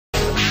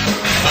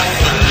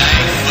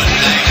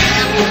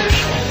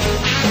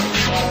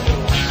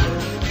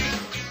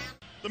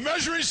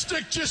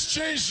stick just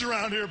changed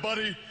around here,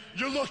 buddy.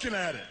 You're looking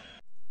at it.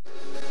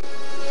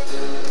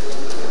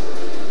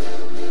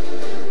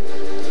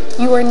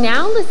 You are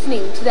now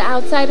listening to the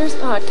Outsiders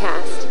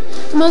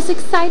Podcast, the most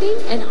exciting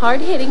and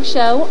hard-hitting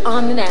show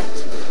on the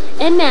net.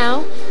 And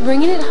now,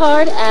 bringing it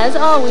hard as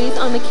always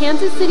on the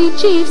Kansas City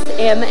Chiefs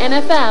and the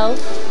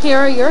NFL, here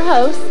are your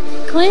hosts,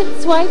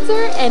 Clint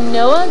Schweitzer and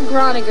Noah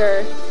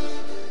Groniger.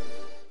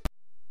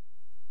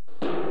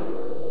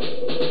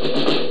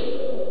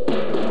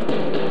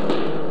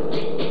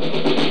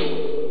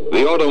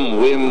 The autumn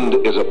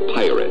wind is a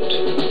pirate,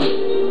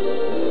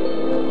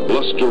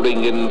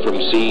 blustering in from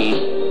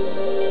sea.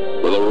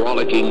 With a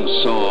rollicking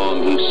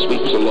song he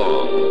sweeps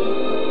along,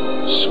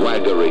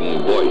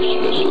 swaggering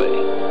boisterously.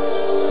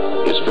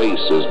 His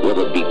face is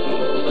weather-beaten.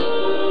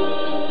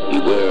 He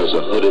wears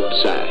a hooded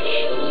sash,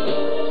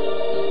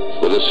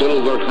 with a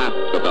silver hat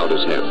about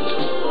his head,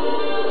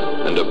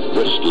 and a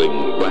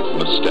bristling black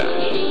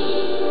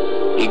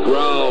mustache. He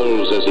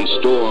growls as he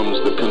storms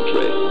the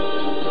country,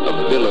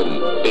 a villain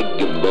big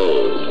and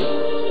bold,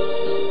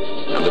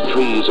 and the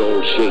trees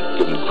all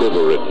shake and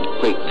quiver and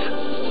quake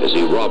as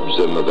he robs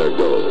them of their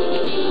gold.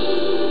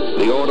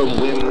 The autumn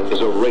wind is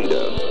a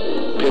raider,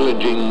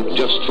 pillaging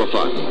just for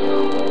fun.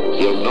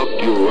 He'll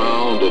knock you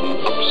round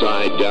and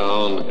upside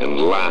down and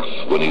laugh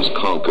when he's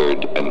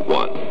conquered and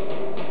won.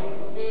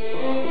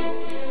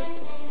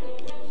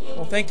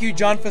 Well, thank you,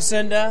 John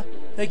Facenda.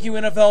 Thank you,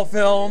 NFL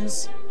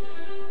Films.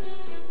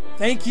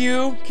 Thank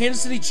you,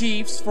 Kansas City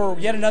Chiefs, for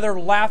yet another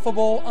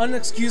laughable,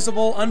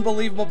 unexcusable,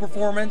 unbelievable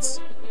performance.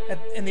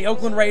 And the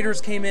Oakland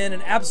Raiders came in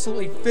and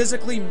absolutely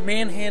physically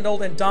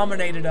manhandled and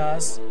dominated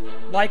us,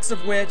 likes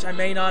of which I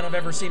may not have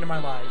ever seen in my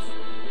life.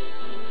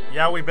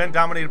 Yeah, we've been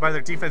dominated by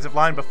their defensive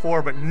line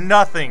before, but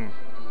nothing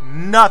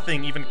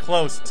even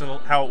close to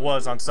how it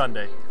was on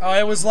Sunday. Oh,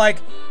 it was like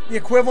the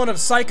equivalent of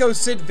Psycho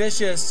Sid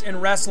Vicious in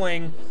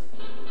wrestling,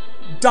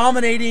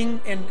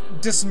 dominating and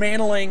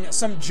dismantling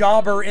some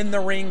jobber in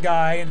the ring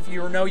guy, and if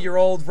you know your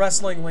old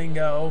wrestling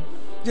lingo,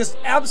 just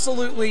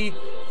absolutely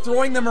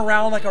throwing them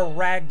around like a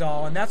rag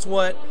doll. And that's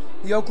what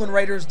the Oakland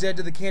Raiders did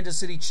to the Kansas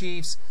City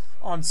Chiefs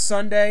on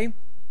Sunday.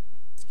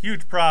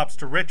 Huge props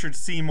to Richard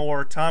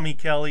Seymour, Tommy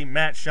Kelly,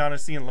 Matt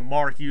Shaughnessy, and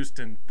Lamar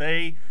Houston.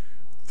 They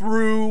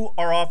threw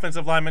our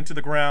offensive linemen to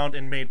the ground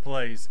and made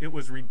plays. It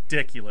was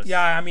ridiculous.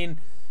 Yeah, I mean,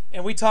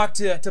 and we talked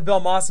to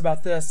Bill Moss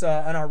about this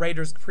on our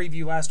Raiders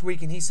preview last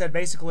week, and he said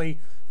basically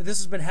that this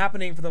has been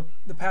happening for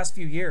the past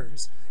few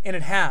years, and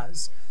it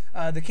has.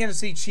 The Kansas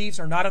City Chiefs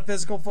are not a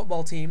physical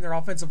football team. Their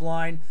offensive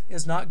line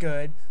is not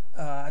good.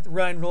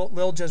 Ryan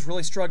Lilja is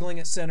really struggling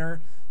at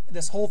center.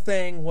 This whole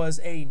thing was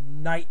a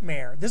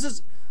nightmare. This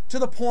is to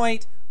the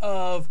point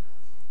of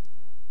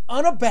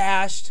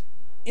unabashed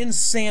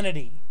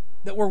insanity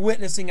that we're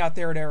witnessing out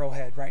there at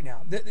Arrowhead right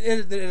now.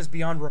 It is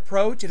beyond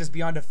reproach. It is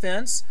beyond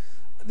offense.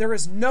 There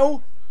is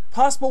no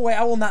possible way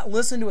I will not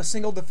listen to a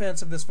single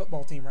defense of this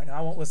football team right now.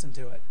 I won't listen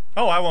to it.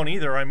 Oh, I won't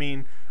either. I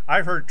mean,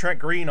 I heard Trent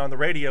Green on the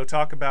radio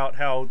talk about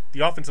how the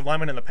offensive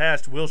linemen in the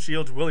past, Will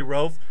Shields, Willie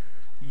Roaf,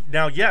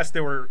 now, yes,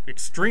 they were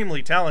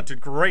extremely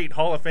talented, great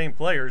Hall of Fame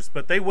players,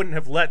 but they wouldn't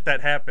have let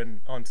that happen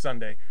on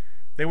Sunday.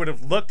 They would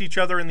have looked each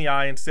other in the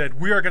eye and said,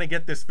 we are going to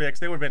get this fixed.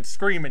 They would have been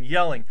screaming,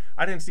 yelling.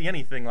 I didn't see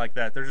anything like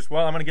that. They're just,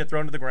 well, I'm going to get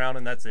thrown to the ground,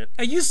 and that's it.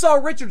 And you saw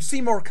Richard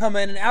Seymour come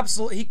in and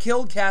he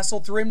killed Castle,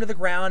 threw him to the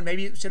ground.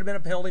 Maybe it should have been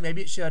a penalty.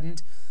 Maybe it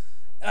shouldn't.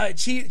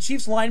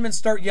 Chiefs linemen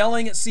start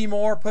yelling at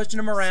Seymour, pushing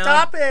him around.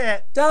 Stop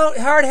it! Don't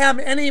hurt him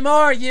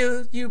anymore,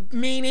 you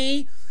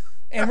meanie.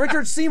 And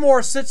Richard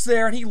Seymour sits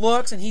there and he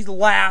looks and he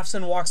laughs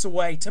and walks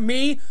away. To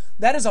me,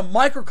 that is a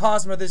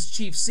microcosm of this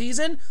Chiefs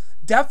season.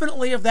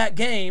 Definitely of that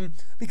game,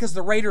 because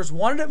the Raiders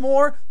wanted it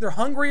more. They're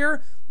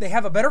hungrier. They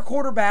have a better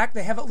quarterback.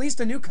 They have at least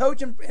a new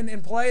coach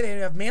in play. They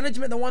have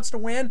management that wants to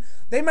win.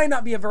 They may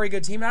not be a very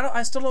good team.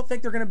 I still don't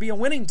think they're going to be a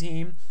winning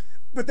team,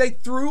 but they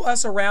threw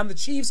us around. The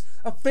Chiefs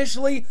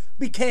officially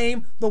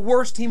became the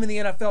worst team in the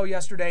NFL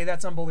yesterday.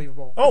 That's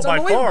unbelievable. Oh, by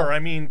far. I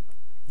mean,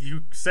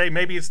 you say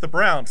maybe it's the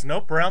Browns.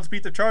 Nope, Browns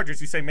beat the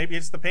Chargers. You say maybe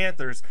it's the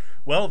Panthers.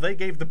 Well, they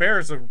gave the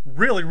Bears a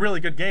really, really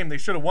good game. They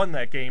should have won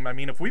that game. I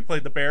mean, if we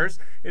played the Bears,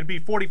 it'd be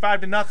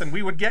 45-0.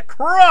 We would get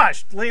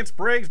crushed. Lance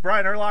Briggs,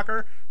 Brian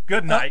Urlacher,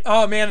 good night.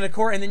 Oh man,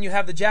 and then you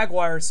have the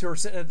Jaguars, who are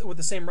sitting with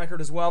the same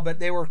record as well, but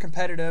they were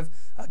competitive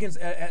against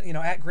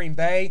at Green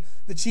Bay.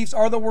 The Chiefs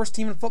are the worst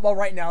team in football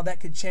right now. That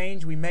could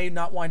change. We may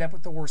not wind up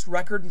with the worst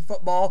record in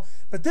football,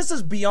 but this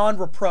is beyond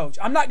reproach.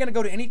 I'm not going to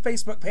go to any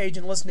Facebook page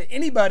and listen to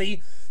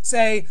anybody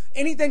say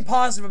anything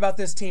positive about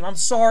this team. I'm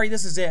sorry,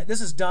 this is it.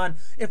 This is done.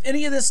 If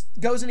any of this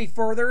goes any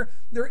further,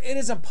 it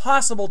is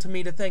impossible to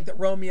me to think that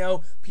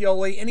Romeo,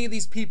 Pioli, any of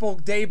these people,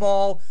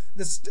 Dayball,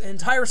 this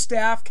entire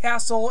staff,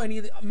 Castle,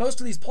 most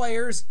of these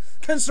players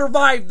can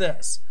survive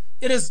this.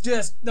 It is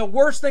just the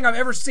worst thing I've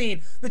ever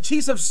seen. The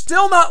Chiefs have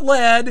still not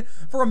led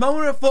for a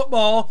moment of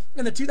football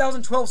in the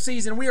 2012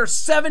 season. We are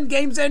 7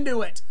 games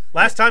into it.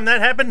 Last time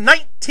that happened,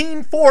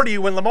 1940,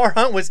 when Lamar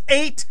Hunt was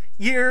 8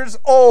 years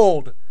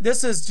old.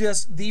 This is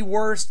just the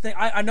worst thing.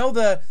 I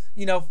know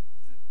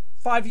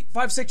 5,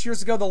 6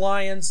 years ago, the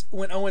Lions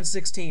went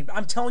 0-16.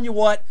 I'm telling you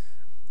what,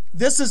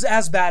 This is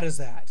as bad as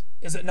that,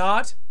 is it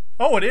not?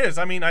 Oh, it is.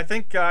 I mean, I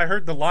think I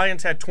heard the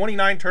Lions had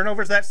 29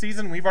 turnovers that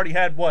season. We've already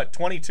had,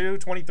 22,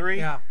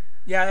 23?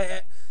 Yeah.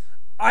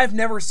 I've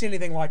never seen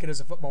anything like it as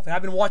a football fan.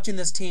 I've been watching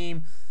this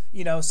team,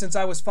 since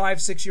I was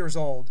 5, 6 years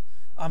old.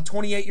 I'm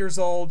 28 years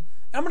old.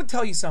 And I'm going to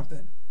tell you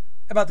something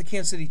about the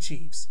Kansas City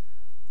Chiefs.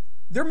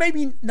 There may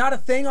be not a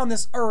thing on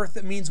this earth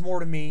that means more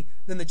to me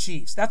than the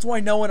Chiefs. That's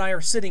why Noah and I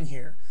are sitting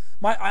here.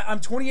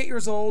 I'm 28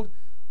 years old.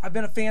 I've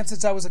been a fan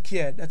since I was a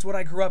kid. That's what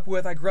I grew up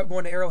with. I grew up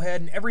going to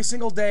Arrowhead, and every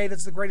single day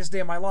that's the greatest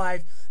day of my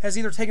life has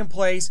either taken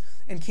place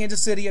in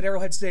Kansas City at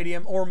Arrowhead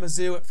Stadium or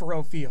Mizzou at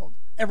Faurot Field.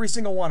 Every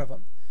single one of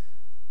them.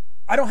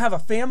 I don't have a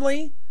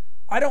family.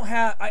 I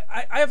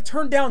have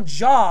turned down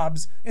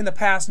jobs in the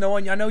past, Noah,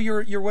 and I know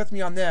you're with me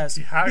on this.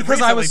 Yeah, I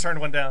recently turned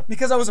one down.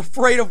 Because I was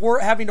afraid of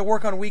having to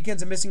work on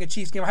weekends and missing a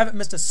Chiefs game. I haven't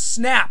missed a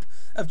snap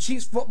of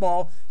Chiefs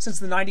football since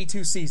the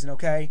 92 season,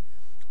 okay?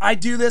 I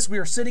do this. We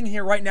are sitting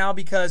here right now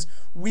because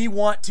we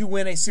want to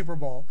win a Super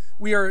Bowl.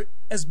 We are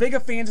as big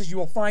of fans as you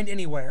will find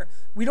anywhere.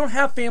 We don't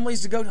have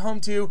families to go home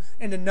to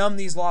and to numb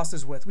these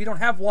losses with. We don't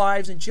have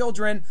wives and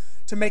children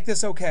to make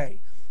this okay.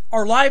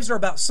 Our lives are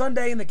about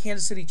Sunday and the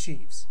Kansas City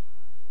Chiefs.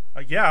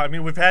 Yeah, I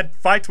mean, we've had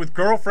fights with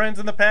girlfriends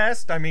in the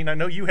past. I mean, I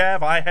know you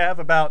have, I have,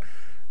 about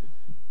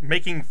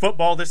making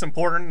football this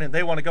important, and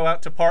they want to go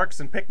out to parks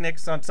and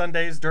picnics on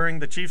Sundays during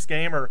the Chiefs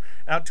game or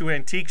out to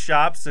antique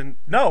shops. And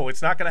no,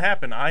 it's not going to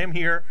happen. I am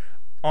here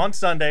on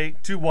Sunday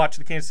to watch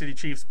the Kansas City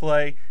Chiefs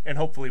play and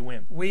hopefully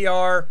win.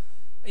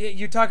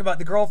 You talk about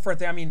the girlfriend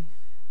thing. I mean,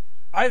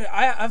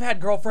 I've had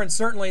girlfriends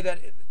certainly that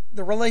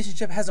the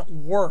relationship hasn't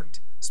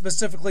worked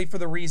specifically for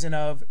the reason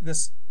of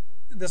this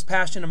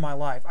passion in my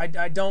life. I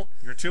don't.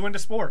 You're too into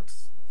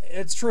sports.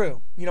 It's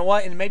true. You know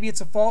what? And maybe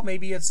it's a fault.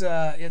 Maybe it's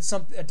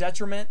a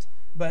detriment.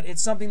 But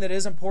it's something that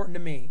is important to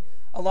me.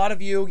 A lot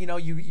of you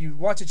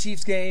watch a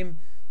Chiefs game,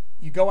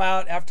 you go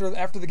out after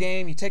the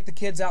game, you take the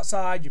kids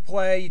outside, you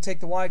play, you take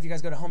the wife, you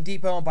guys go to Home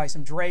Depot and buy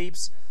some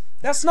drapes.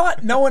 That's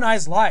not Noah and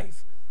I's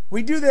life.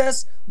 We do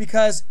this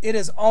because it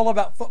is all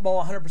about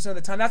football 100% of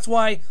the time. That's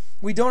why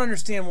we don't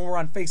understand when we're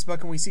on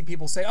Facebook and we see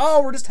people say,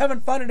 "Oh, we're just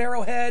having fun at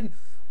Arrowhead."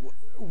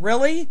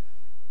 Really?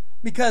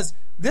 Because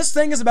this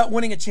thing is about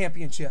winning a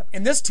championship.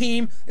 And this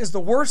team is the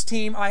worst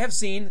team I have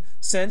seen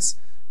since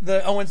the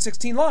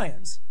 0-16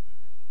 Lions.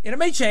 And it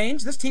may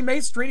change. This team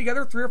may string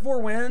together 3 or 4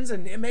 wins,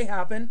 and it may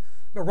happen.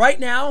 But right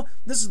now,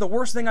 this is the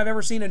worst thing I've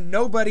ever seen, and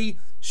nobody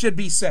should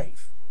be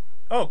safe.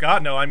 Oh,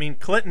 God, no. I mean,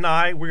 Clint and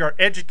I, we are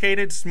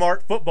educated,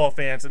 smart football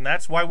fans, and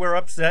that's why we're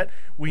upset.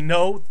 We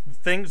know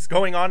things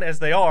going on as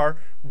they are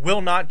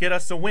will not get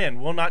us a win,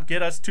 will not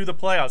get us to the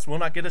playoffs, will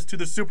not get us to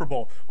the Super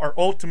Bowl. Our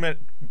ultimate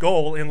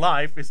goal in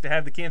life is to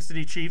have the Kansas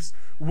City Chiefs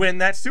win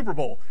that Super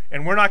Bowl,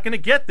 and we're not going to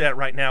get that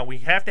right now. We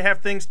have to have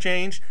things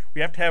change.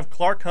 We have to have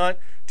Clark Hunt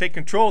take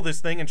control of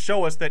this thing and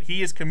show us that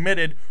he is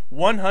committed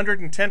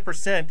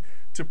 110%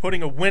 to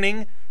putting a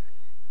winning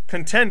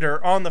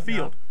contender on the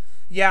field.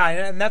 Yeah,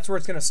 and that's where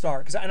it's going to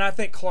start. And I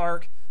think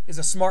Clark is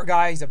a smart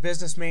guy. He's a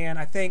businessman.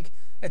 I think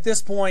at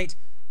this point,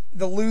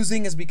 the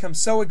losing has become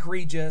so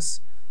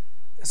egregious,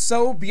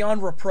 so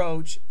beyond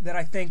reproach, that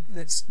I think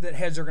that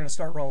heads are going to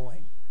start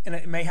rolling. And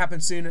it may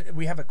happen soon.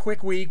 We have a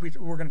quick week.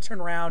 We're going to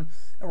turn around,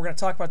 and we're going to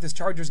talk about this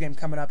Chargers game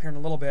coming up here in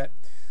a little bit.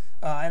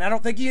 And I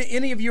don't think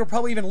any of you are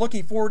probably even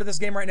looking forward to this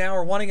game right now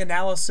or wanting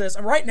analysis.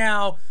 And right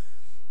now,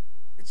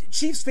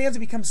 Chiefs fans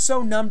have become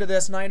so numb to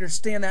this, and I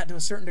understand that to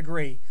a certain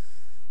degree.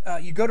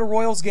 You go to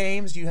Royals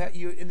games, you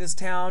in this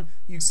town,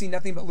 you see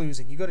nothing but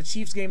losing. You go to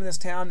Chiefs game in this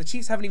town, the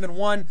Chiefs haven't even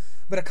won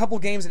but a couple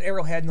games at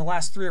Arrowhead in the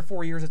last 3 or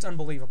 4 years. It's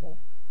unbelievable.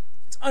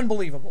 It's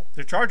unbelievable.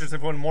 The Chargers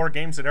have won more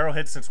games at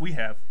Arrowhead since we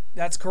have.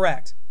 That's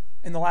correct.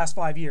 In the last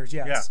 5 years,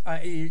 yes. Yeah.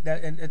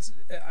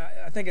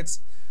 I think it's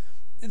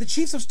the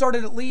Chiefs have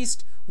started at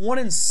least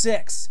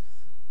 1-6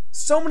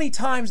 so many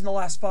times in the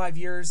last 5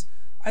 years.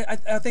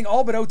 I think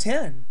all but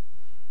 2010.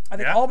 I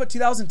think all but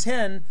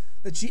 2010.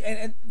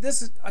 And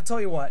this is, I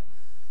tell you what.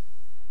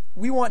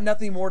 We want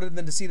nothing more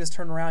than to see this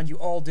turn around. You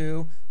all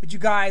do. But you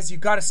guys, you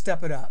got to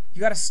step it up. You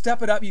got to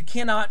step it up. You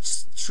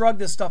cannot shrug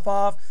this stuff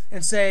off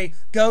and say,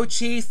 "Go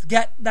Chiefs,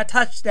 get that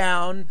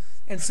touchdown,"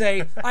 and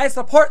say, "I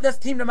support this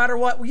team no matter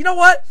what." Well, you know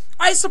what?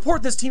 I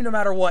support this team no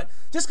matter what.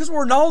 Just because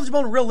we're knowledgeable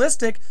and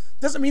realistic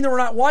doesn't mean that we're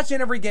not watching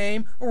every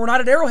game or we're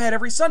not at Arrowhead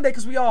every Sunday,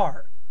 because we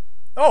are.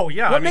 Oh,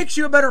 yeah. What makes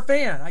you a better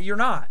fan? You're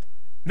not.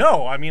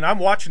 No, I mean, I'm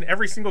watching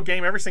every single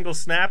game, every single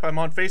snap. I'm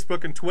on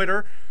Facebook and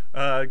Twitter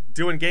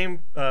doing game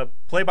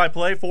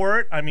play-by-play for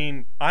it. I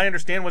mean, I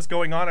understand what's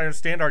going on. I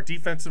understand our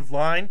defensive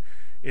line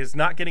is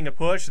not getting a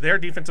push. Their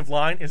defensive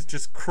line is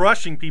just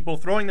crushing people,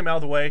 throwing them out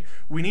of the way.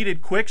 We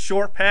needed quick,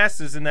 short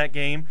passes in that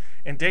game,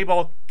 and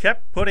Dayball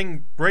kept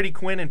putting Brady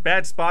Quinn in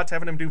bad spots,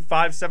 having him do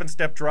 5,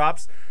 7-step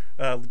drops,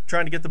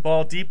 trying to get the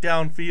ball deep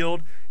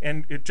downfield,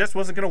 and it just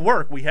wasn't going to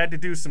work. We had to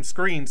do some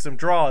screens, some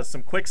draws,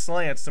 some quick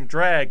slants, some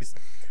drags,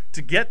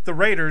 to get the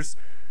Raiders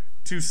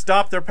to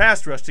stop their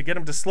pass rush, to get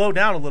them to slow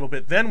down a little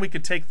bit. Then we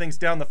could take things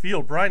down the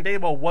field. Brian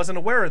Daboll wasn't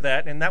aware of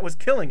that, and that was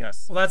killing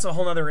us. Well, that's a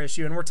whole other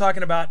issue, and we're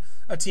talking about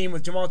a team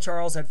with Jamal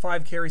Charles had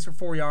 5 carries for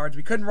 4 yards.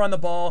 We couldn't run the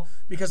ball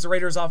because the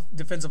Raiders'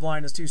 defensive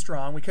line is too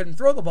strong. We couldn't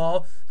throw the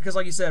ball because,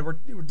 like you said, we're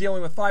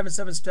dealing with 5 and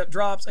 7 step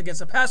drops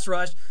against a pass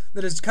rush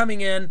that is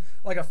coming in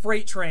like a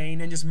freight train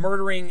and just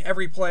murdering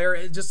every player.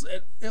 It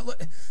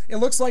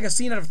looks like a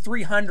scene out of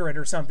 300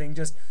 or something.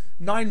 Just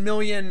 9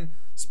 million,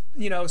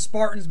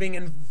 Spartans being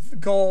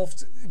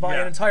engulfed by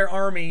an entire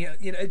army.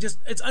 You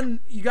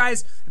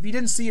guys, if you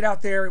didn't see it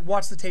out there,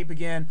 watch the tape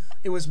again.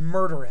 It was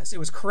murderous. It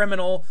was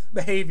criminal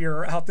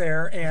behavior out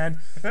there, and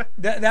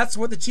that's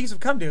what the Chiefs have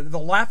come to. The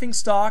laughing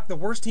stock, the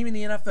worst team in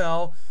the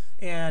NFL,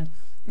 and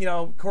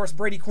of course,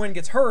 Brady Quinn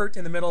gets hurt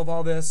in the middle of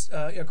all this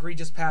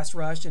egregious pass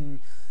rush, and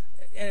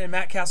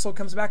Matt Castle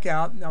comes back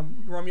out. Now,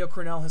 Romeo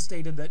Crennel has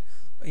stated that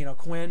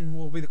Quinn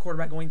will be the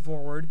quarterback going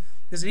forward.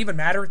 Does it even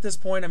matter at this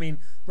point? I mean,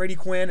 Brady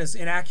Quinn is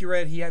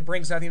inaccurate. He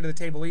brings nothing to the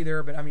table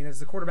either. But I mean, is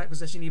the quarterback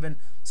position even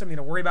something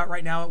to worry about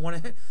right now at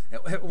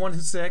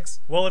 1-6?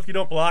 Well, if you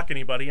don't block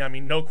anybody, I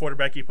mean, no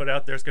quarterback you put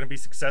out there is going to be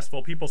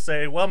successful. People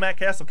say, well, Matt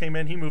Castle came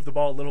in, he moved the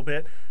ball a little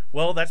bit.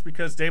 Well, that's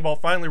because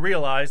Daboll finally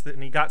realized that,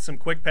 and he got some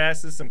quick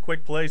passes, some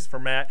quick plays for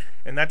Matt,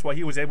 and that's why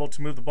he was able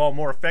to move the ball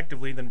more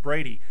effectively than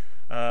Brady.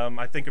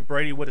 I think if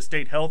Brady would have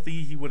stayed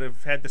healthy, he would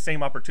have had the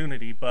same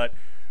opportunity. But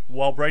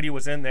while Brady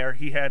was in there,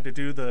 he had to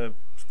do the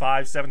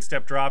 5-7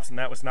 step drops, and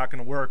that was not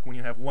going to work when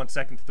you have 1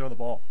 second to throw the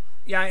ball.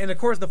 Yeah, and of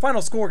course the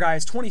final score,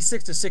 guys,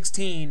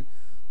 26-16,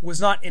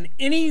 was not in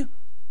any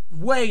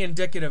way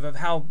indicative of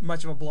how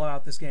much of a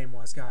blowout this game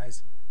was,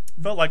 guys.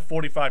 Felt like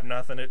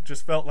 45-0. It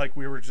just felt like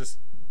we were just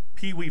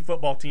pee-wee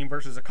football team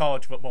versus a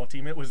college football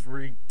team. It was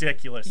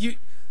ridiculous.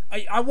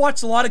 I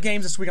watched a lot of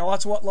games this week. I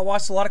watched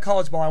a lot of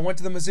college ball. I went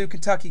to the Mizzou,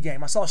 Kentucky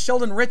game. I saw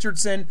Sheldon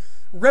Richardson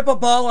rip a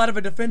ball out of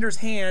a defender's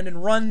hand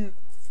and run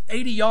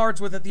 80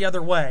 yards with it the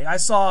other way. I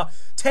saw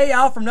Tay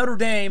Al from Notre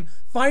Dame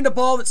find a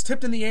ball that's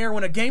tipped in the air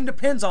when a game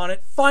depends on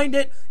it, find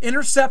it,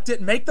 intercept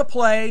it, make the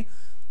play.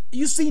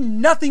 You see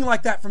nothing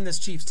like that from this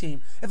Chiefs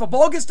team. If a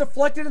ball gets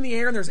deflected in the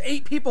air and there's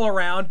 8 people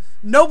around,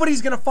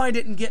 nobody's going to find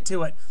it and get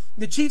to it.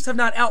 The Chiefs have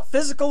not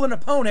out-physical an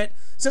opponent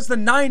since the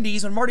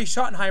 90s when Marty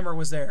Schottenheimer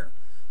was there.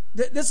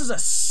 This is a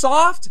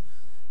soft,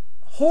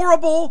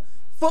 horrible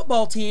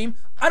football team.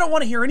 I don't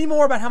want to hear any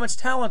more about how much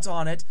talent's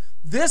on it.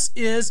 This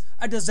is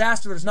a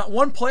disaster. There's not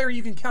one player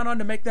you can count on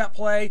to make that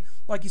play.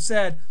 Like you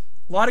said,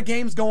 a lot of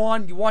games go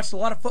on. You watched a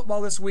lot of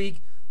football this week.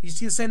 You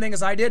see the same thing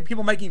as I did,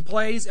 people making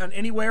plays on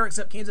anywhere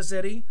except Kansas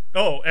City.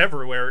 Oh,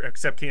 everywhere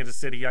except Kansas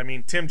City. I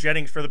mean, Tim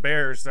Jennings for the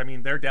Bears,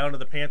 they're down to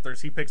the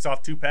Panthers. He picks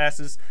off 2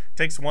 passes,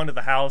 takes one to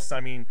the house.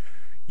 I mean,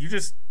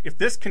 if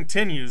this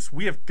continues,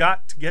 we have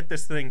got to get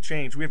this thing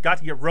changed. We have got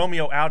to get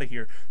Romeo out of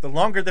here. The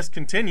longer this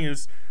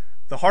continues,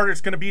 the harder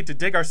it's going to be to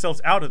dig ourselves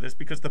out of this,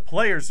 because the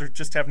players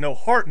just have no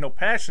heart, no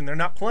passion. They're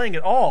not playing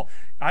at all.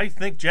 I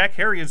think Jack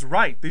Harry is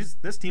right.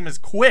 This team has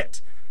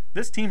quit.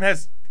 This team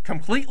has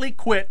completely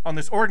quit on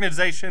this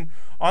organization,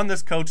 on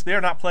this coach. They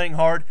are not playing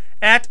hard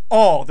at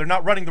all. They're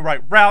not running the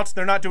right routes.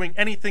 They're not doing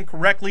anything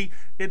correctly.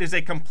 It is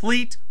a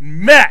complete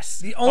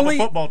mess of a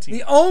football team.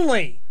 The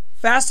only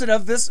facet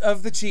of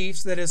the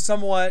Chiefs that is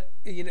somewhat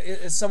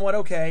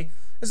okay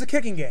is the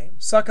kicking game.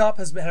 Suckup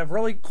has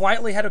really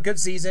quietly had a good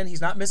season.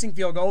 He's not missing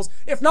field goals.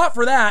 If not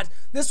for that,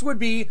 this would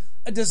be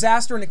a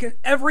disaster in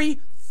every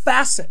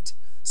facet.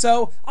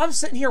 So I'm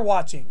sitting here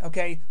watching,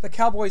 the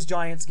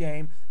Cowboys-Giants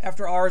game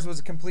after ours was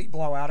a complete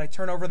blowout. I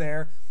turn over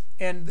there,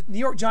 and the New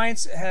York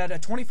Giants had a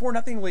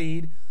 24-0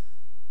 lead.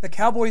 The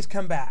Cowboys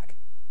come back.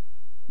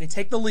 They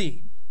take the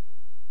lead.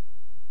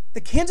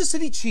 The Kansas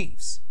City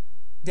Chiefs,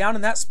 down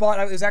in that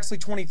spot, it was actually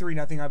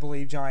 23-0, I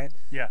believe, Giants.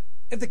 Yeah.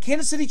 If the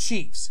Kansas City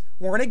Chiefs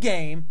were in a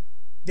game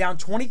down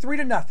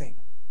 23-0,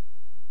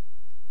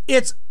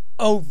 it's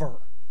over.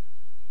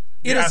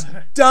 It is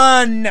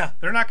done.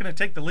 They're not going to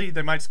take the lead.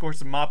 They might score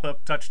some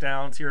mop-up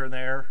touchdowns here and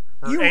there,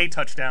 or a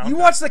touchdown. You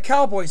watch the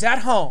Cowboys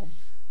at home,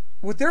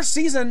 with their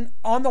season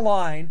on the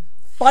line,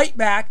 fight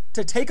back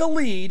to take a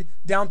lead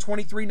down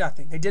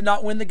 23-0. They did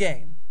not win the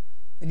game.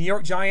 The New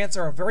York Giants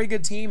are a very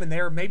good team, and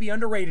they're maybe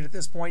underrated at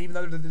this point, even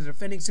though they're the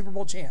defending Super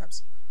Bowl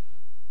champs.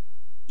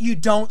 You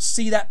don't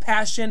see that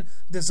passion,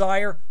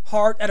 desire,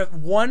 heart out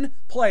of one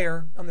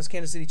player on this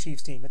Kansas City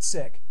Chiefs team. It's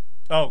sick.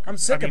 Oh, I'm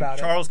sick about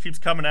it. Charles keeps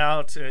coming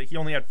out. He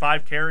only had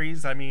 5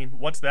 carries. I mean,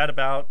 what's that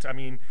about? I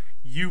mean,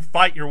 you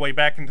fight your way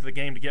back into the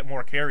game to get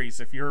more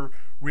carries. If you're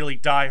really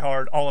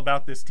diehard, all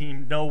about this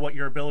team, know what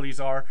your abilities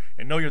are,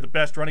 and know you're the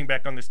best running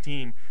back on this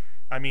team.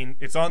 I mean,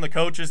 it's on the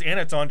coaches and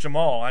it's on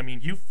Jamal. I mean,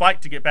 you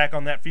fight to get back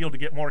on that field to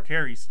get more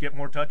carries, get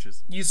more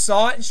touches. You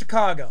saw it in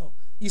Chicago.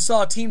 You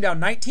saw a team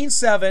down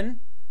 19-7.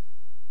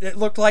 It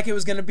looked like it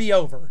was going to be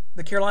over.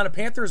 The Carolina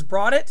Panthers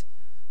brought it,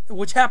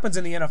 which happens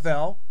in the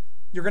NFL.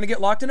 You're going to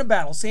get locked in a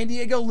battle. San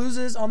Diego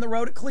loses on the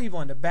road at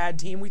Cleveland, a bad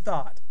team we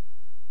thought.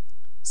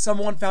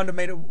 Someone found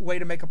a way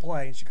to make a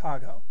play in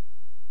Chicago.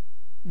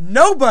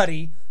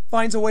 Nobody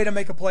finds a way to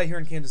make a play here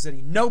in Kansas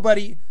City.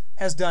 Nobody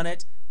has done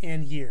it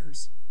in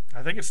years.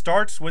 I think it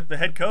starts with the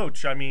head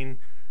coach. I mean,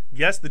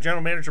 yes, the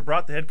general manager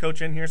brought the head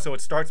coach in here, so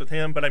it starts with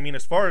him. But, I mean,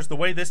 as far as the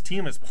way this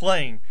team is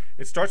playing,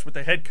 it starts with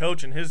the head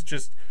coach and his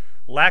just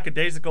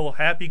lackadaisical,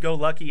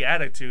 happy-go-lucky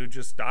attitude.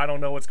 Just, I don't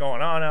know what's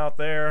going on out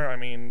there. I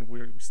mean,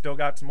 we still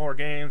got some more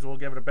games. We'll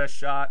give it a best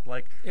shot.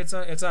 Like, it's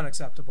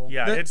unacceptable.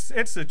 Yeah,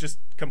 it's a just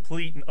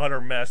complete and utter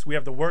mess. We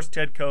have the worst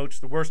head coach,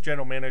 the worst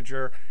general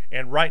manager,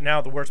 and right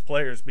now the worst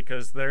players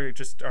because they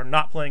just are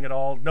not playing at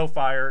all. No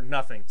fire,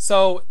 nothing.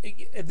 So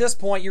at this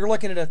point, you're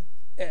looking at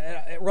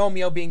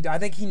Romeo being. I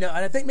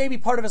think maybe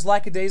part of his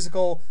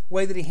lackadaisical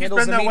way that he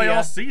handles the media. He's been that way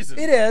all season.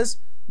 It is,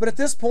 but at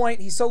this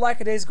point, he's so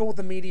lackadaisical with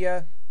the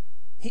media.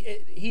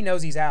 He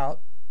knows he's out.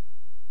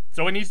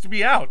 So he needs to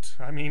be out.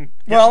 I mean,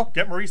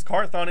 get Maurice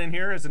Carthon in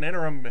here as an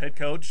interim head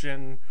coach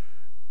and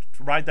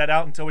ride that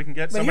out until we can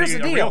get somebody,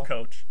 a real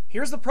coach.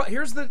 Here's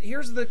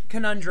the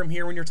conundrum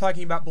here when you're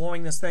talking about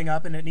blowing this thing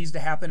up, and it needs to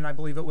happen, and I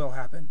believe it will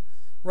happen.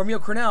 Romeo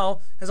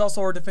Crennel is also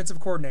our defensive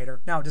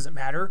coordinator. Now, does it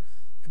matter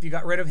if you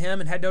got rid of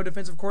him and had no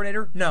defensive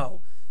coordinator?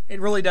 No,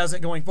 it really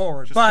doesn't going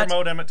forward. Just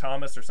promote Emmett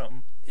Thomas or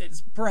something. It's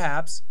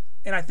perhaps,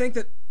 and I think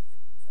that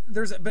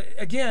but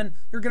again,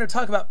 you're going to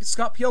talk about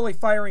Scott Pioli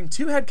firing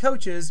 2 head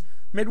coaches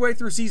midway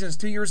through seasons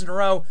 2 years in a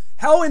row.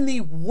 How in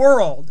the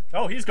world?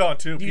 Oh, he's gone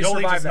too.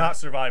 Pioli does not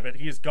survive it.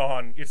 He is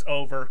gone. It's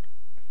over.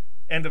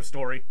 End of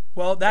story.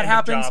 Well, that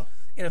happens,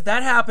 and if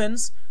that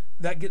happens,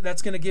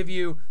 that's going to give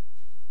you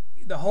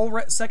the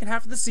whole second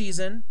half of the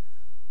season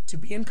to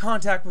be in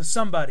contact with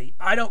somebody.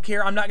 I don't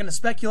care. I'm not going to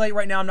speculate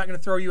right now. I'm not going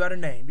to throw you out a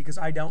name because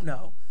I don't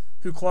know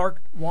who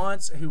Clark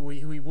wants, who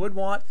he would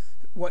want,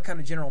 what kind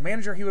of general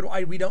manager he would.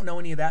 We don't know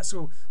any of that,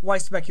 so why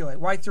speculate?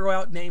 Why throw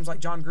out names like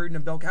John Gruden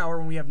and Bill Cowher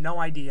when we have no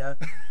idea?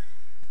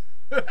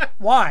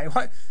 Why?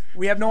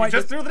 We have no idea.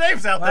 Just threw the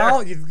names out there.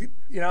 Well, you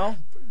know,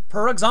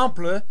 per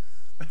example.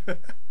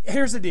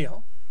 Here's the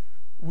deal.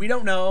 We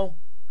don't know.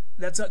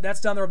 That's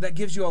down the road. That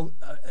gives you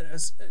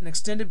an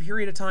extended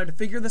period of time to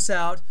figure this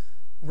out,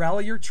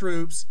 rally your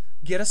troops,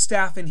 get a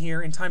staff in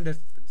here in time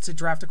to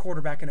draft a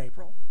quarterback in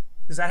April.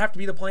 Does that have to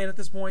be the plan at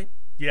this point?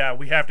 Yeah,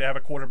 we have to have a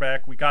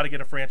quarterback. We got to get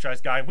a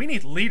franchise guy. We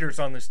need leaders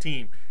on this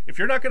team. If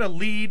you're not going to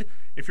lead,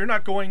 if you're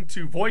not going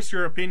to voice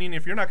your opinion,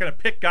 if you're not going to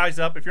pick guys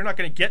up, if you're not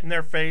going to get in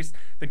their face,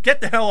 then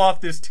get the hell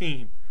off this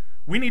team.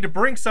 We need to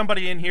bring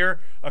somebody in here,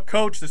 a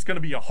coach that's going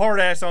to be a hard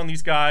ass on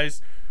these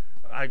guys.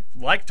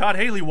 Like Todd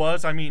Haley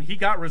was. I mean, he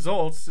got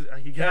results.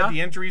 He had the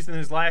injuries in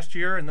his last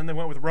year, and then they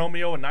went with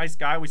Romeo, a nice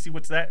guy. We see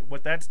what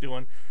that's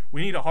doing.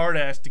 We need a hard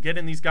ass to get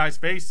in these guys'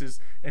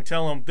 faces and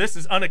tell them this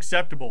is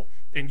unacceptable,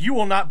 and you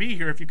will not be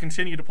here if you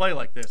continue to play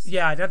like this.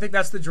 Yeah, I think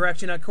that's the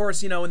direction. Of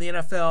course, you know, in the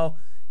NFL,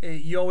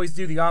 you always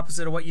do the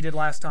opposite of what you did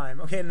last time.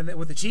 Okay, and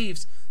with the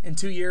Chiefs, in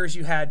 2 years,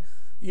 you had,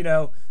 you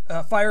know,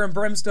 fire and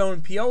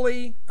brimstone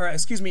Pioli, or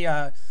excuse me,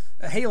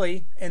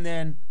 Haley, and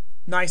then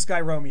nice guy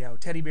Romeo,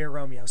 Teddy Bear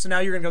Romeo. So now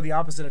you're going to go the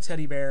opposite of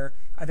Teddy Bear,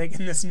 I think,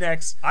 in this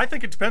next. I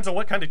think it depends on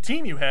what kind of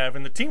team you have,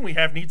 and the team we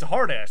have needs a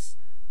hard ass.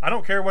 I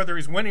don't care whether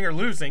he's winning or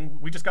losing.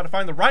 We just got to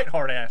find the right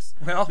hard ass.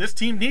 Well, this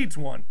team needs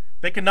one.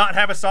 They cannot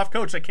have a soft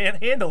coach. They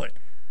can't handle it.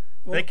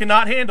 They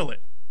cannot handle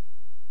it.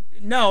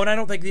 No, and I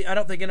don't think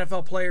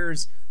NFL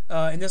players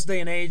in this day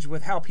and age,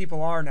 with how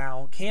people are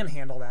now, can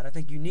handle that. I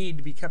think you need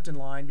to be kept in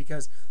line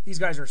because these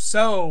guys are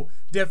so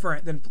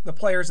different than the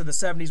players of the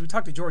 70s. We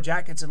talked to George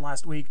Atkinson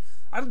last week.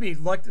 I'd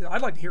like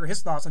to hear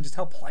his thoughts on just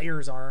how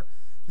players are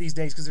these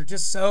days because they're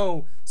just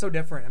so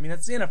different. I mean, the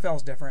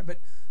NFL's different, but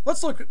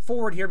let's look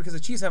forward here because the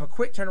Chiefs have a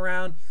quick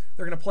turnaround.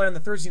 They're going to play on the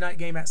Thursday night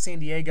game at San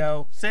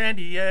Diego. San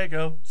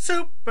Diego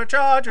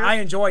Superchargers. I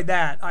enjoyed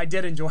that. I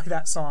did enjoy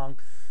that song.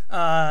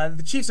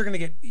 The Chiefs are going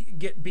to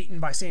get beaten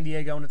by San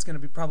Diego, and it's going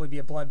to probably be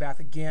a bloodbath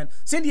again.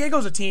 San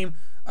Diego's a team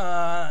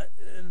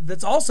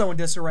that's also in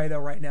disarray though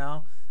right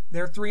now.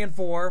 They're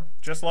 3-4.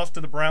 Just lost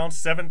to the Browns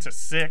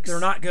 7-6.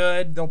 They're not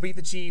good. They'll beat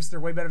the Chiefs. They're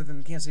way better than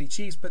the Kansas City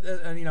Chiefs. But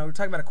you know, we're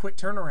talking about a quick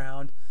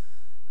turnaround.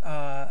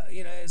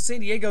 You know, San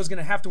Diego's going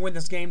to have to win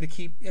this game to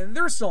keep, and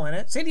they're still in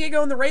it. San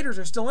Diego and the Raiders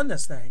are still in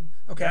this thing.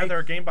 Okay, yeah, they're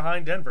a game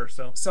behind Denver.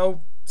 So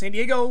San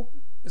Diego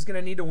is going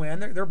to need to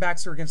win. Their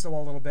backs are against the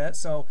wall a little bit.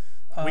 So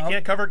we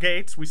can't cover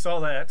Gates. We saw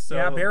that. So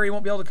yeah, Barry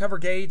won't be able to cover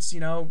Gates. You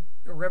know,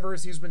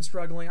 Rivers, who's been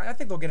struggling. I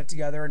think they'll get it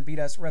together and beat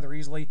us rather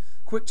easily.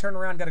 Quick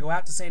turnaround. Got to go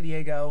out to San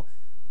Diego.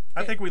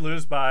 I think we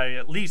lose by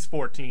at least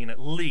 14. At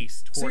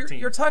least 14. So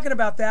you're talking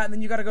about that, and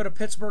then you got to go to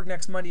Pittsburgh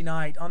next Monday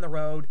night on the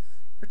road.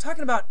 You're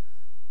talking about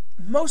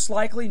most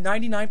likely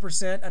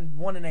 99% and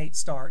 1-8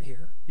 start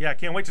here. Yeah, I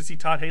can't wait to see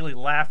Todd Haley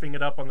laughing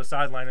it up on the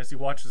sideline as he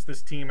watches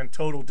this team in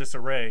total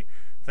disarray,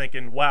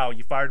 thinking, wow,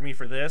 you fired me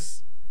for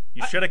this?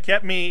 You should have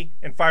kept me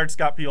and fired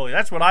Scott Pioli.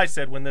 That's what I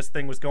said when this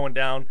thing was going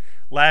down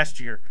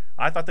last year.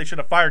 I thought they should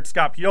have fired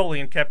Scott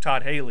Pioli and kept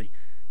Todd Haley.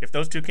 If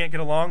those two can't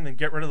get along, then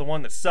get rid of the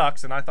one that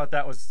sucks, and I thought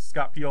that was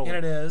Scott Pioli. And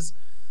it is.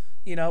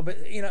 You know,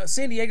 but, you know,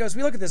 San Diego, as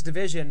we look at this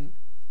division,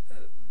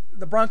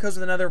 the Broncos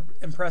with another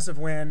impressive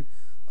win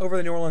over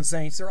the New Orleans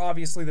Saints. They're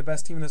obviously the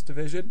best team in this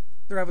division.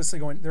 They're obviously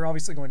going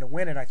to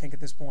win it, I think, at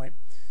this point.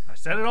 I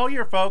said it all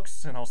year,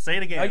 folks, and I'll say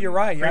it again. Oh, you're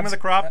right. Cream of the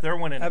crop, they're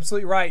winning.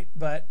 Absolutely right.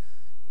 But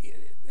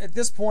at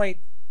this point,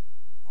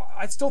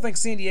 I still think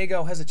San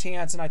Diego has a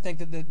chance, and I think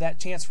that that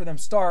chance for them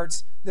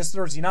starts this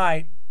Thursday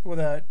night with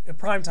a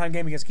primetime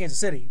game against Kansas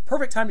City.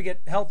 Perfect time to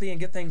get healthy and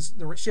get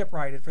the ship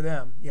righted for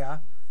them, yeah?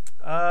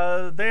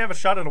 They have a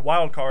shot at a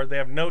wild card. They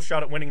have no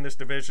shot at winning this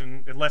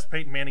division unless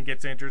Peyton Manning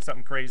gets injured,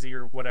 something crazy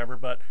or whatever.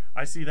 But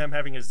I see them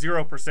having a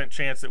 0%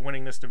 chance at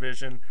winning this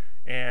division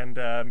and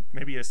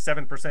maybe a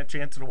 7%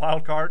 chance at a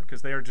wild card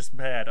because they are just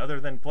bad.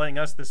 Other than playing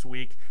us this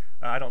week,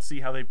 I don't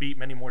see how they beat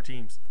many more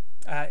teams.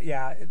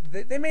 Yeah,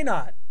 they may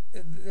not.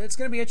 It's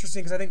going to be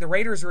interesting because I think the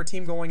Raiders are a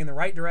team going in the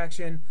right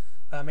direction.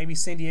 Maybe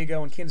San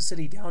Diego and Kansas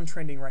City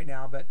downtrending right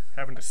now, but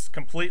having to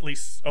completely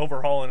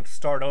overhaul and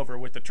start over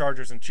with the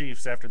Chargers and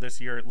Chiefs after this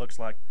year, it looks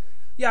like.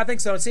 Yeah, I think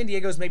so. And San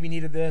Diego's maybe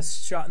needed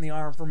this shot in the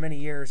arm for many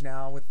years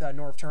now with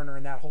Norv Turner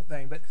and that whole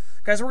thing. But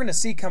guys, we're going to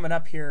see coming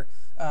up here,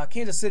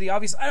 Kansas City.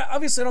 Obviously, I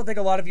don't think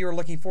a lot of you are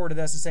looking forward to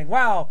this and saying,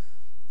 "Wow,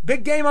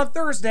 big game on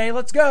Thursday.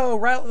 Let's go.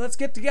 Right, let's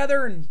get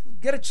together and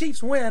get a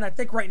Chiefs win." I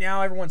think right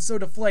now everyone's so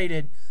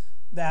deflated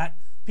that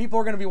people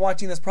are going to be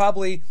watching this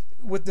probably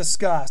with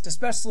disgust,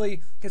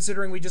 especially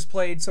considering we just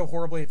played so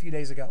horribly a few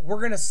days ago. We're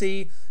going to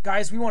see.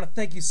 Guys, we want to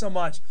thank you so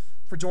much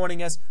for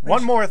joining us.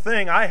 One more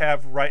thing I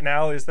have right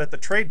now is that the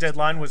trade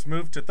deadline was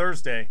moved to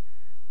Thursday.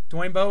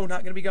 Dwayne Bowe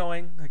not going to be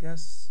going, I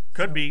guess.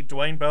 Could be.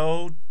 Dwayne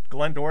Bowe,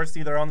 Glenn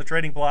Dorsey, they're on the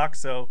trading block,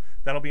 so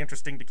that'll be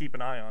interesting to keep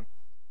an eye on.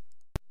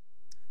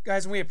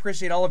 Guys, we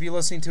appreciate all of you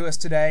listening to us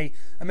today.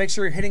 And make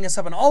sure you're hitting us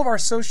up on all of our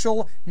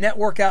social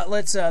network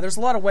outlets. There's a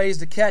lot of ways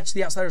to catch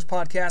the Outsiders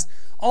Podcast.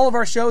 All of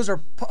our shows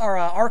are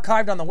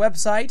archived on the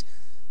website,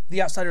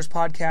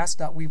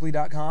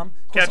 theoutsiderspodcast.weebly.com.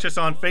 Catch us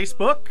on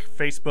Facebook,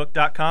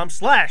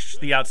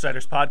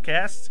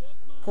 facebook.com/theoutsiderspodcast.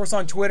 Of course,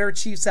 on Twitter,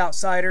 Chiefs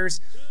Outsiders.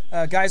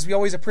 Guys, we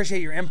always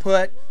appreciate your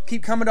input.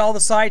 Keep coming to all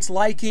the sites,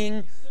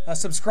 liking,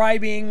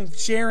 subscribing,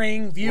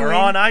 sharing, viewing. We're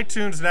on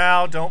iTunes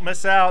now. Don't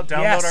miss out.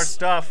 Download our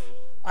stuff.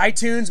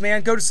 iTunes,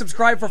 man, go to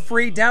subscribe for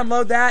free,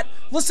 download that,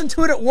 listen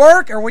to it at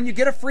work or when you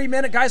get a free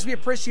minute. Guys, we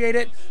appreciate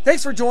it.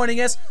 Thanks for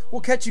joining us. We'll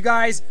catch you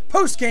guys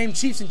post-game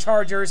Chiefs and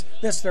Chargers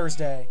this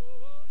Thursday.